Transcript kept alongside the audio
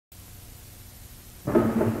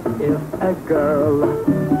a girl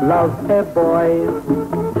love a boy,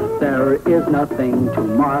 there is nothing to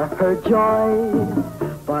mar her joy.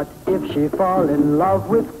 But if she fall in love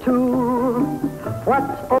with two,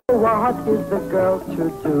 what is the girl to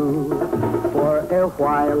do? For a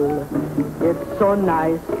while, it's so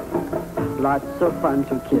nice, lots of fun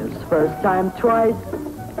to kiss first time twice.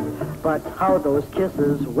 But how those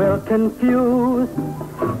kisses will confuse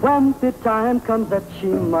when the time comes that she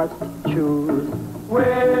must choose.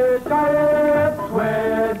 Which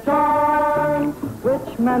charms?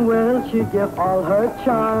 Which man will she give all her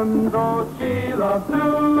charms? Though she loves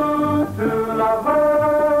to love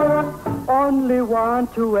her, only one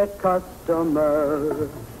to a customer.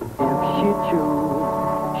 If she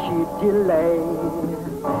choose, she delay.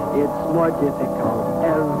 It's more difficult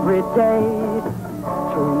every day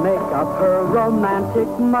to make up her romantic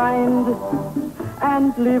mind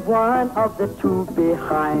and leave one of the two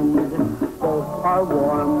behind. Both are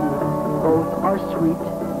warm, both are sweet.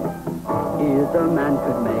 Either man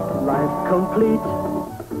could make life complete.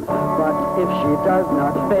 But if she does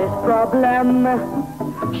not face problem,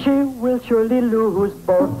 she will surely lose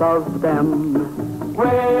both of them.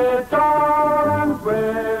 which arms,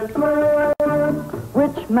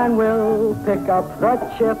 Which man will pick up the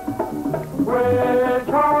chip? which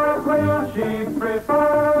heart will she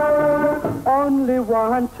prefer? Only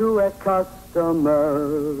one to a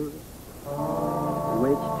customer.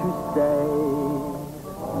 Which to stay,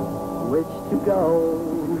 which to go.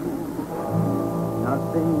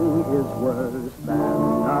 Nothing is worse than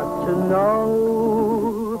not to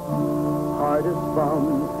know. Hardest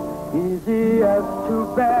bump, easiest to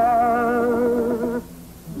bear,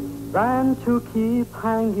 than to keep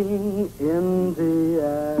hanging in the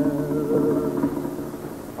air.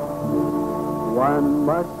 One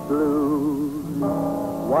must lose,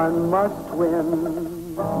 one must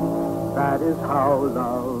win. That is how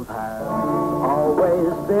love has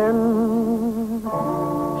always been.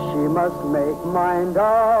 She must make mind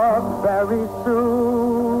up very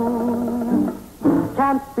soon.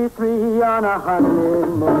 Can't be three on a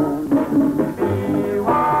honeymoon. Be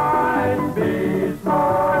wise, be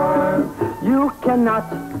smart. You cannot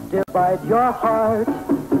divide your heart.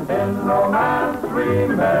 In romance,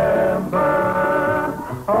 remember,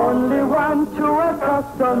 Only one to a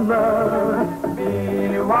customer.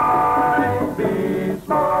 be wise, be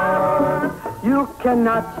smart. You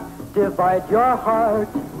cannot divide your heart.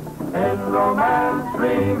 In romance,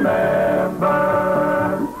 remember,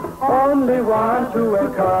 Only one to a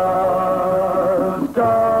customer.